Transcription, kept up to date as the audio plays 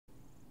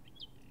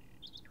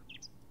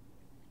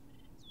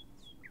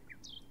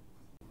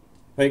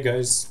Hey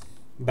guys,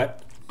 back.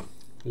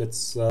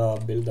 Let's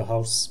build a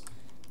house.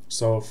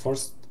 So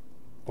first,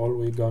 all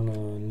we're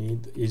gonna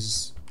need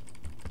is,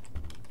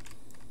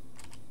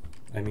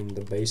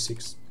 the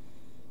basics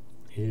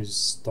is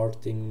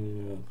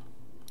starting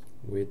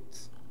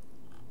with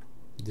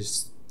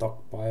this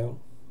stockpile.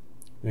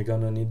 We're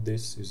gonna need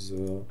this is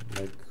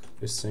like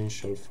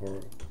essential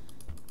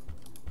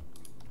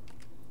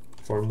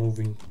for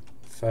moving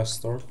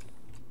faster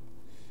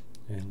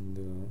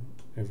and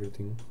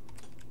everything.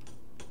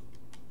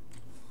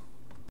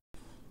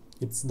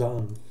 It's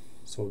done.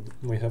 So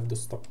we have the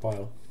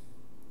stockpile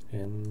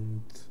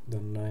and the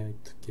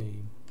night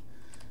game.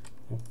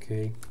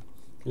 Okay,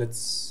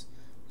 let's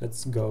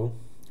go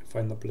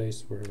find a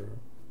place where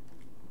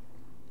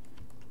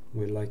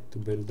we like to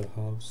build a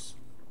house,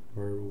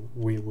 where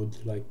we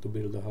would like to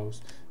build a house.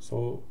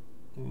 So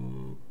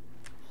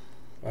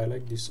I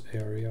like this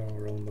area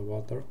around the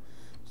water,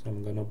 so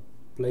I'm gonna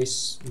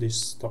place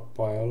this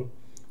stockpile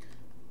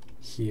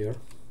here.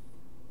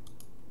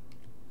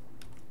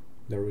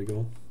 There we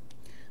go.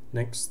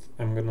 Next,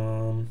 I'm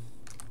gonna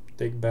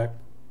take back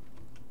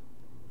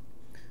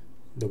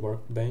the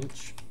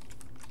workbench,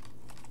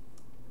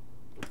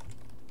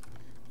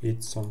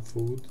 eat some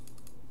food,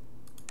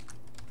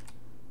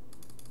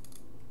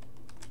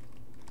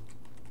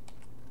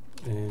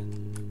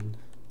 and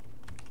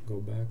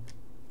go back,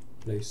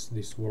 place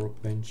this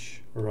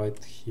workbench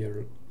right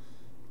here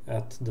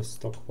at the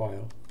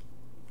stockpile.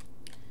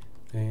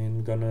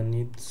 And gonna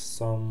need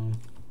some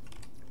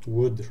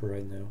wood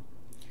right now,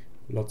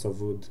 lots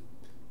of wood.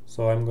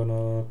 So I'm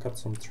gonna cut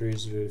some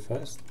trees really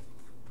fast.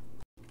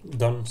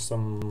 Done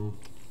some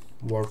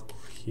work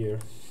here.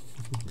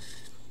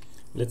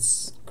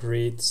 Let's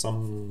create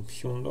some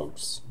hewn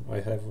logs.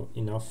 I have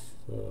enough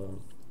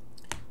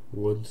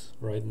wood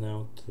right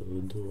now to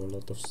do a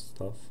lot of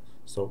stuff.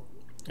 So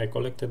I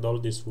collected all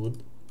this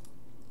wood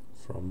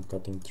from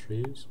cutting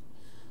trees.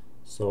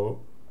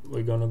 So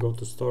we're gonna go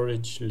to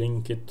storage,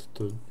 link it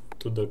to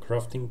the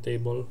crafting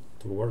table,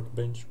 to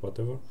workbench,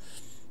 whatever,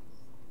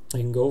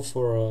 and go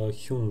for a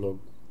hewn log.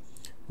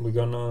 We're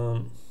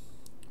gonna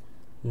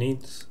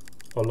need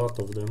a lot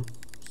of them,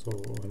 so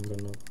I'm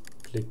gonna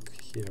click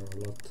here a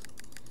lot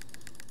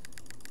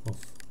of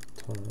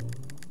time,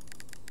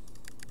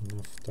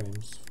 enough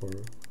times for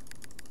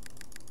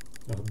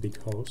a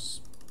big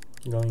house.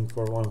 Going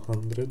for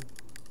 100.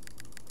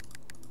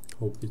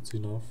 Hope it's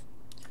enough.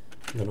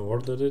 I'm gonna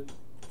order it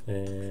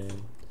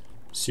and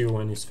see you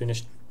when it's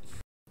finished.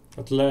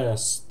 At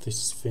last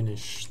it's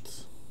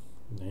finished.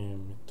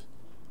 Damn it.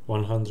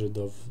 100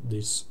 of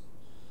these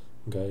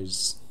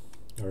guys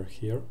are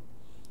here,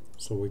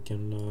 so we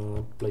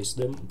can place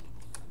them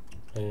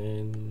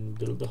and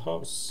build the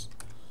house.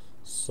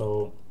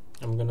 So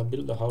I'm gonna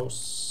build the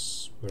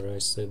house where I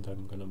said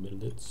I'm gonna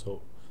build it.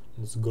 So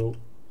let's go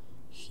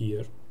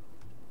here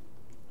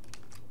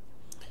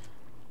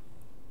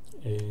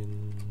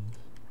and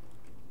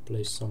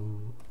place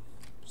some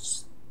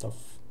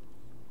stuff.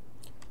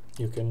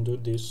 You can do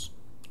this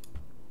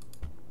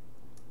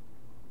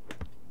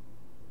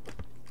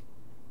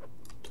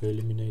to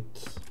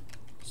eliminate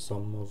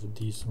some of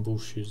these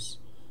bushes.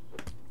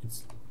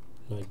 It's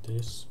like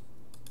this.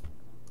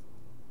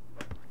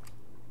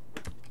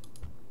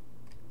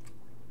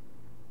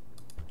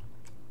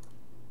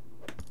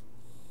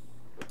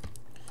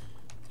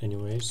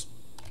 Anyways,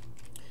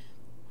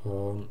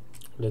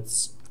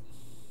 let's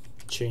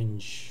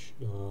change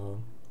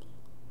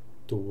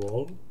to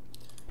wall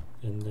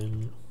and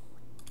then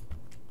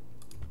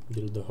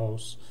build the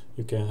house.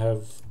 You can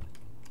have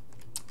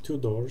 2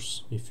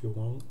 doors if you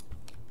want.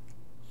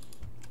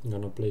 I'm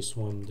gonna place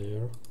one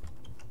there.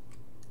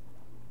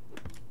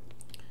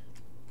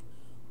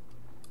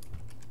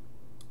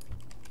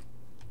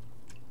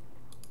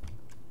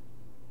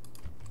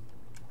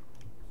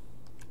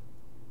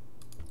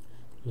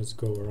 Let's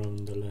go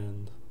around the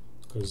land,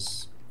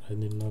 because I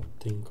did not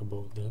think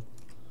about that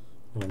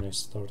when I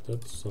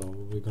started. So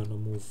we're gonna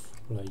move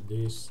like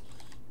this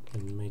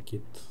and make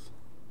it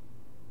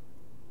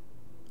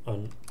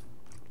an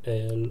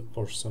L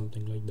or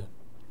something like that.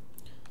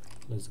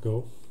 Let's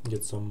go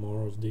get some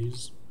more of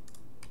these.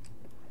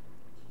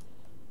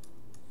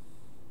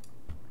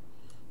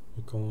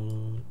 We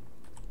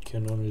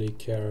can only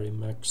carry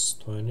max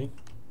 20.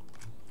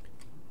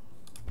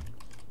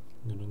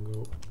 I'm gonna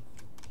go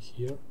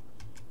here,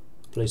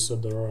 place a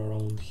door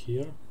around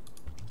here,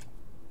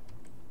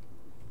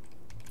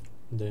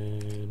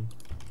 then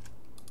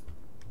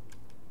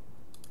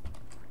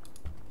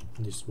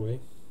this way.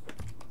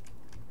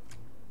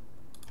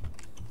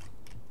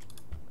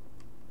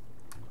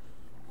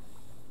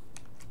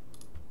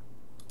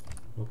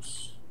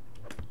 Oops.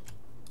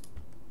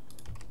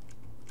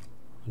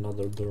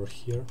 Another door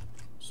here,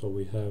 so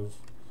we have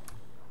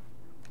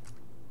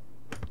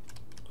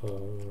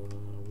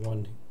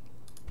one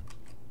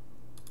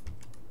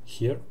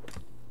here,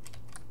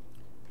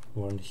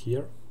 one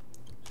here,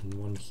 and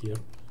one here.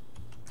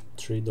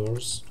 3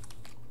 doors.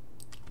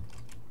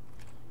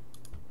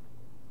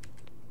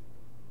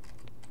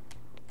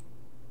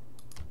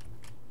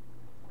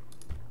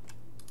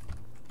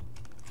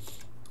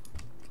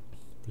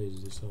 place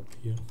this up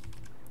here.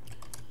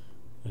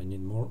 I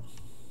need more.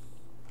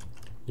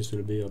 This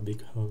will be a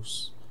big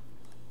house.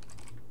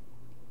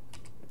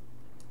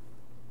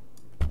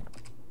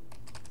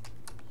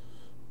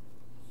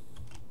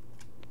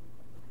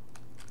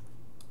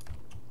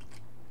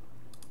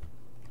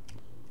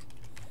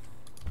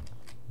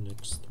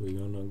 Next we're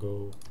gonna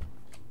go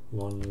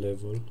one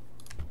level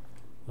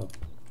up.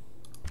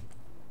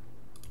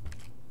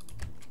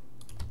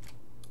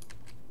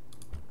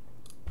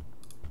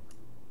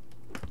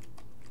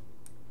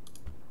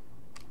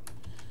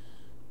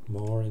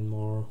 More and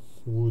more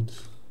wood.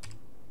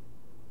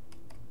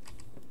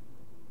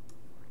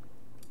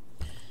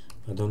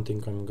 I don't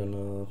think I'm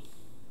gonna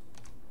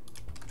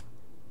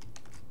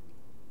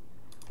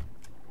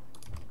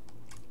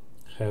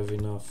have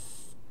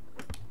enough.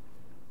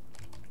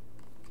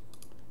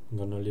 I'm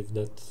gonna leave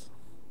that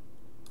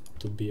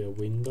to be a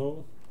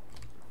window.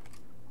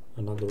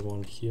 Another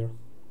one here,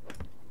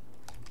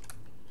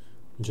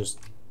 just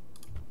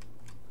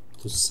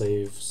to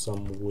save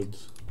some wood.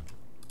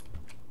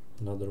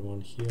 Another one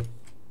here,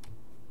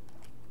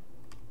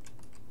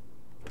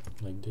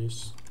 like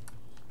this,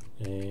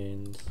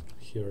 and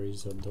here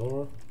is a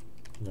door.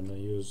 I'm gonna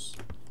use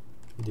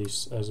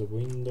this as a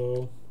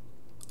window.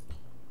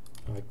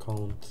 I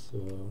can't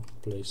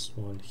place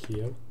one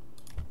here,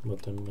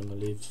 but I'm gonna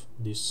leave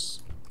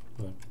this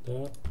like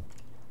that.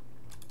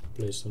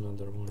 Place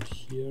another one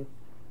here.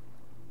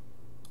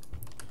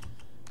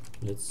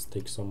 Let's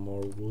take some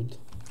more wood,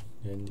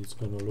 and it's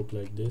gonna look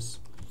like this.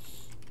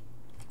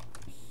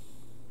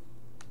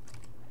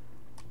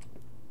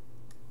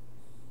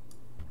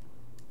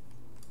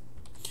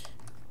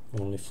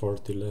 Only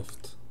 40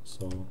 left,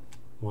 so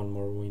one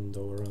more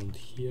window around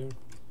here.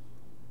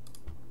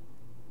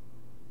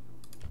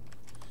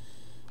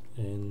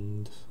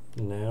 And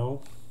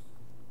now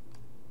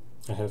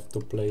I have to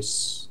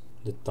place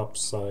the top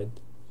side,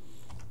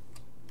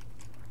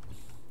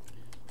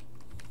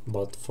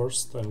 but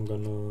first I'm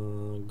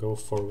gonna go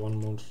for one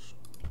more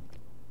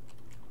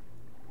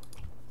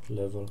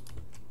level.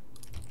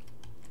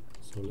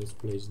 So let's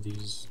place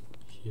these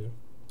here.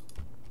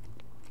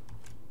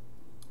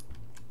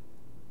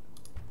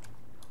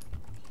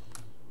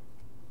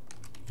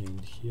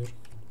 And here.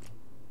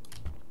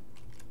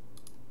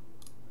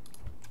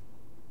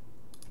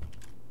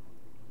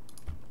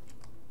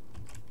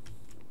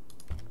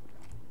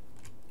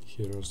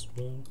 Here as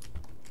well.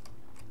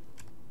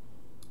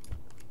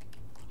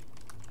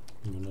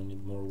 I'm gonna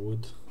need more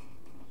wood.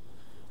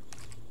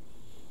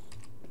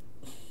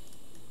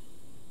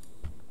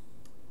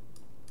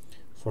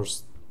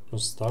 First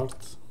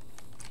start,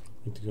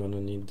 it's gonna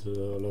need a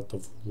lot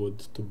of wood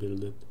to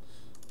build it,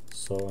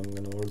 so I'm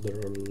gonna order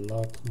a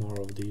lot more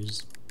of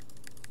these.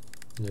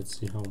 Let's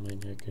see how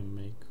many I can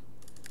make.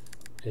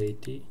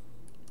 80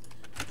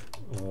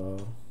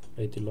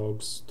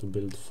 logs to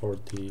build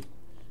 40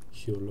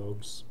 hue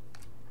logs.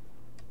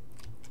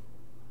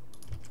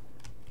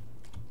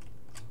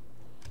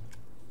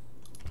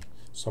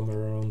 Somewhere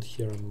around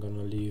here I'm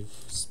gonna leave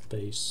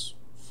space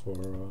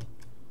for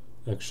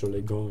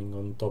actually going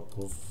on top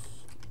of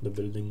the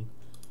building.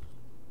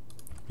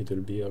 It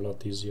will be a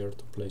lot easier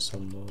to place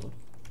some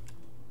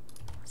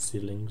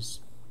ceilings.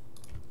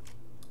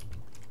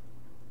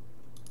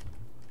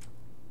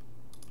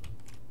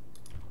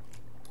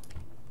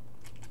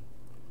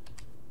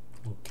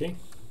 Okay,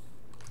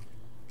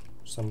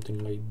 something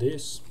like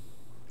this.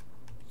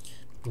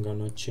 I'm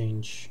gonna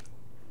change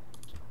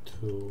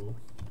to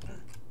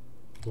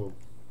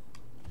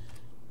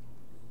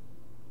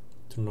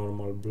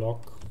normal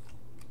block.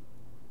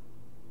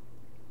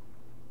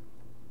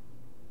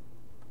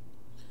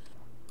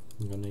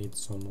 I'm gonna eat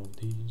some of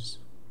these.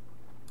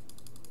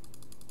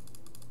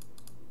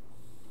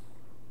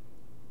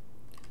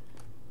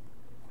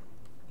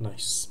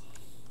 Nice.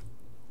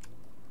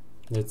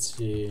 Let's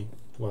see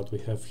what we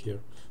have here.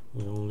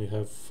 We only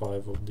have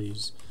 5 of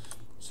these,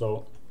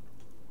 so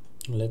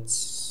let's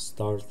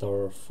start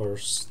our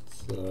first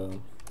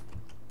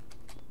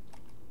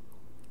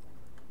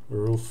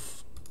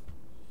roof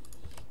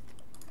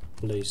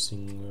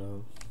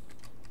placing.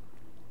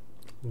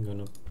 I'm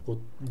gonna put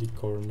the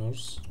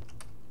corners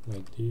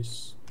like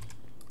this,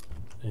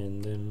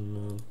 and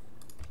then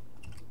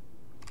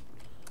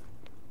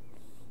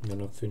I'm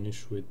gonna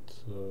finish with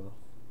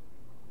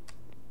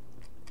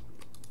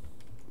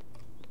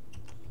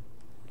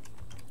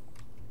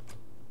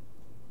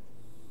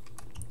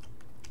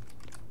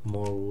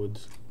more wood.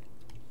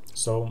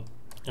 So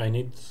I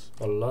need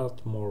a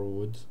lot more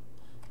wood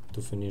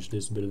to finish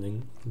this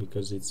building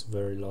because it's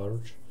very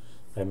large.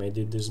 I made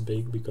it this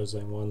big because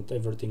I want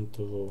everything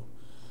to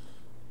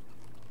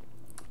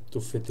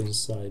fit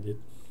inside it,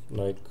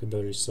 like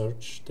the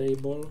research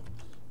table.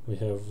 We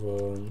have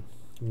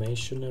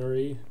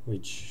masonry,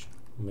 which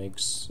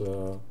makes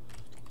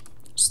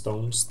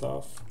stone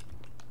stuff.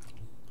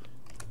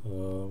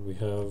 We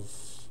have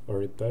a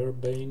repair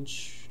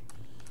bench,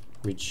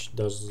 which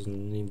doesn't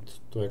need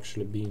to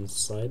actually be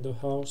inside the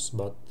house,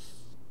 but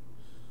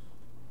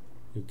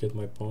you get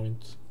my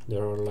point.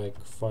 There are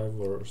like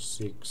 5 or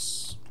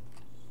 6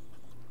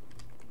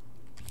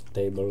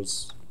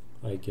 tables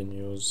I can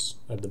use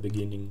at the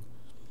beginning,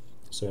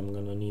 so I'm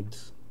gonna need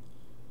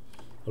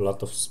a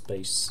lot of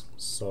space.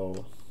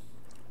 So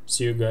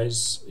see you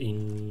guys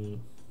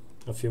in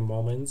a few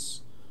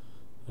moments.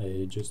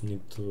 I just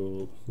need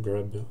to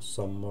grab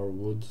some more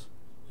wood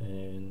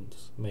and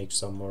make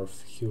some more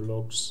fuel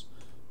logs,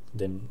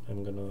 then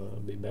I'm gonna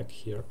be back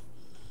here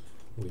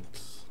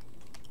with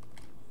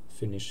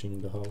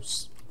finishing the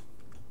house.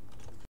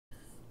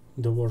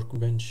 The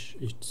workbench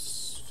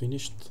is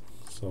finished,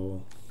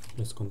 so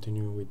let's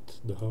continue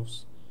with the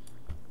house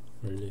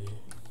really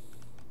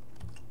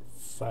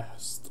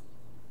fast.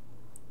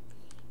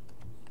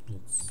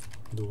 Let's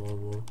do our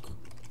work.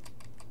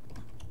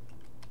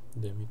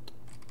 Damn it.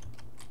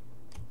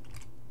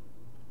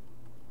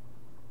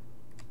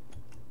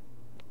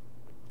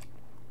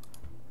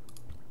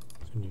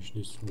 Finish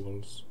these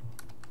walls.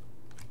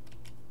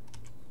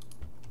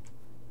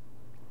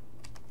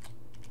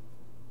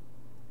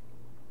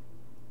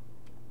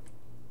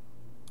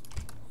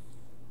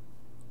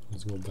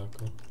 Let's go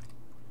back up.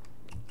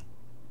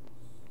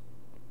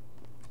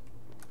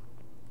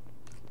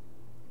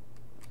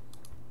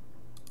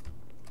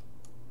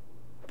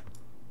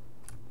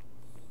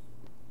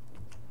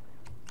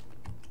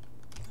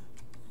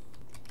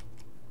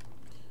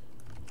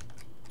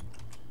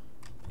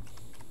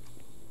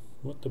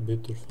 What a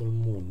beautiful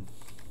moon.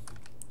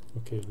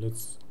 Okay,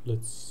 let's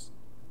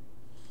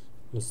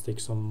take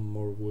some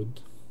more wood.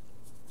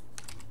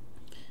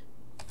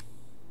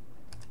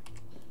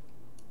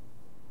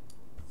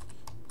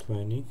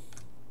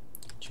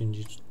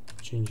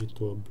 Change it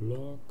to a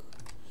block,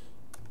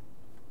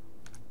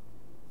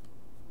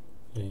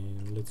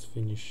 and let's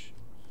finish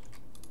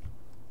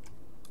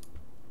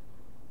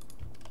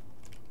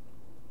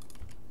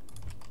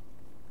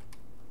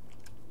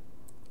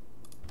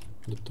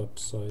the top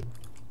side.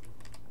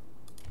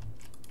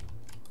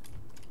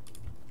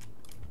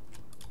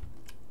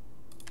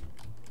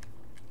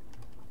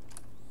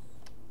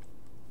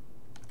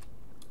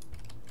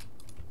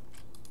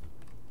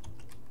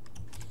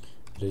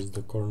 Place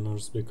the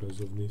corners because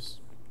of this.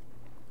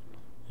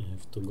 I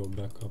have to go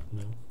back up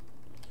now.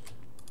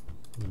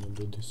 I'm gonna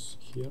do this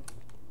here,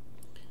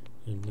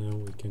 and now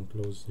we can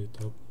close it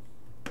up.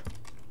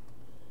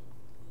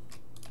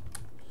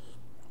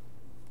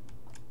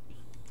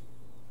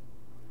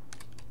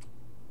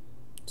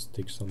 Let's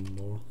take some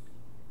more.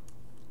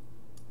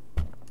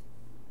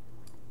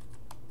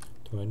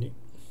 20.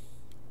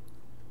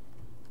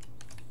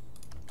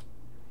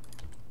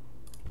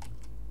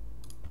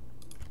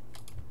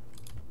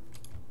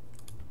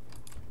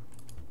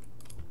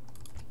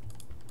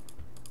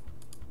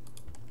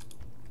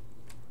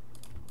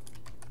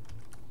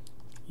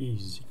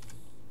 Easy,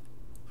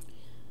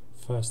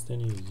 fast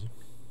and easy.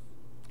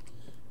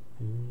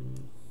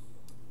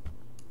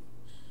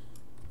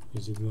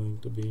 Is it going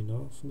to be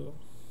enough though?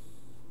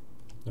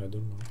 I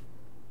don't know.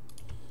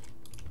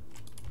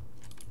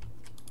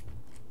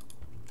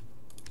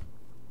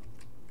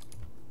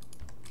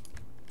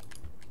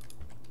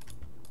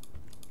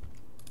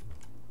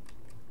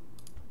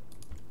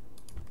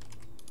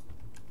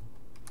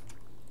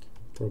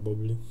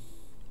 Probably.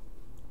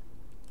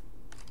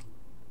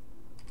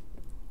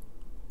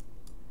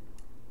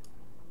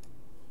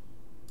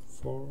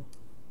 Four,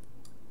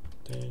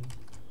 10,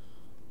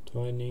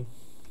 20,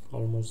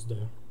 almost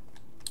there.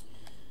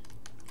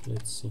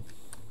 Let's see.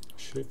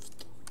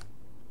 Shift,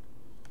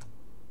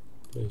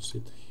 place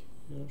it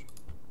here,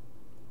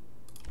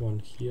 one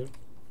here.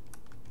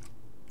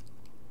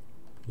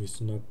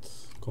 It's not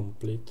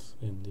complete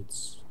and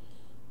it's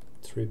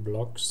 3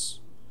 blocks.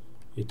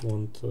 It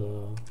won't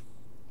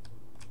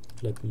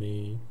let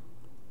me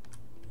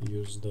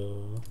use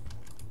the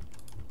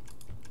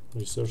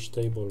research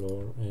table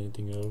or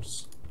anything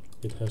else.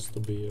 It has to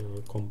be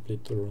a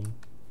complete room.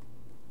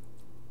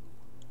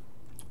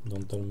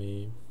 Don't tell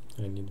me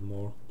I need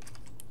more.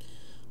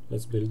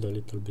 Let's build a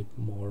little bit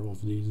more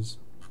of these.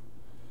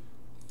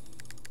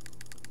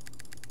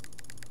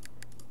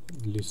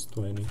 At least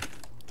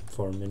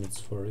 24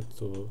 minutes for it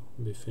to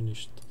be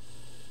finished.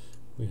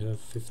 We have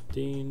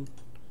 15,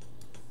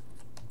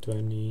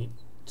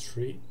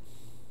 23.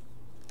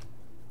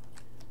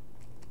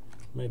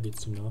 Maybe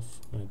it's enough,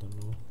 I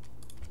don't know.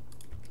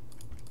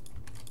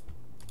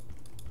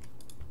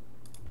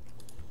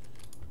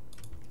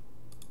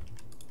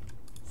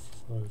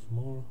 Five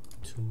more,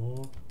 2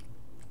 more.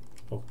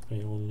 Oh, I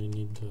only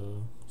need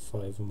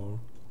 5 more.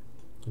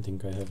 I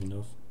think I have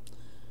enough.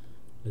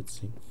 Let's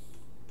see.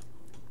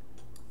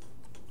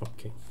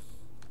 Okay.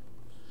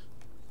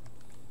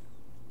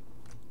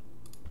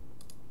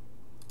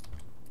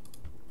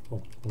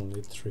 Oh,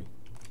 only 3.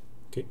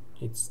 Okay,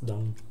 it's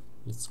done.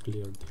 Let's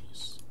clear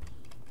this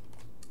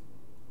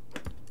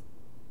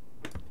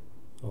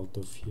out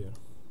of here.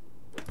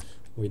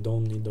 We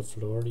don't need the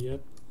floor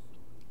yet.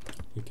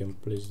 You can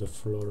place the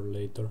floor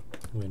later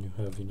when you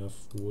have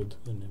enough wood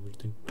and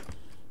everything.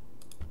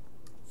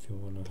 If you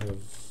wanna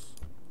have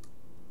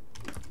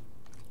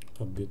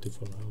a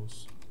beautiful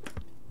house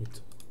with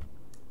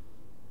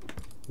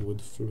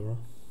wood floor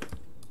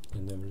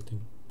and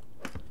everything.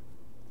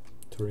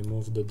 to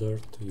remove the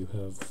dirt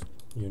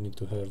you need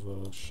to have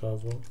a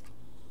shovel.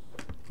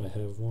 I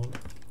have one,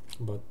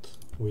 but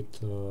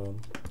with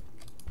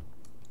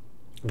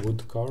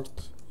wood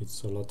cart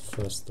it's a lot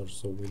faster,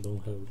 so we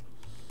don't have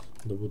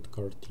the wood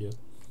cart yet.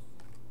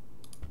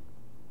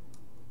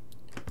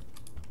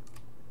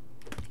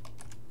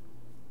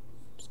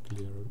 Let's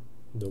clear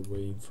the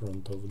way in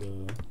front of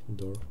the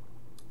door.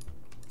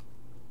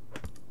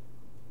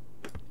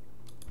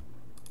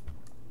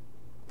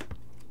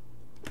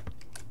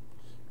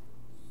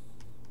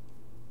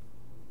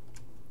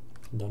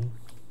 Done.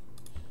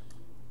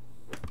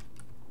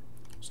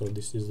 So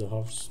this is the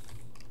house.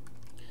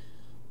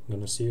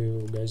 Gonna see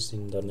you guys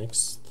in the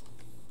next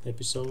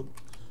episode,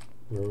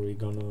 where we're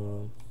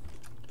gonna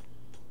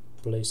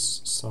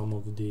place some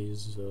of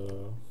these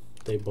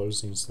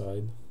tables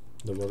inside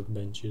the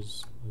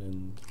workbenches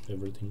and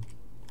everything.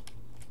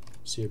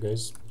 See you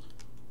guys.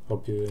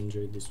 Hope you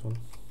enjoyed this one.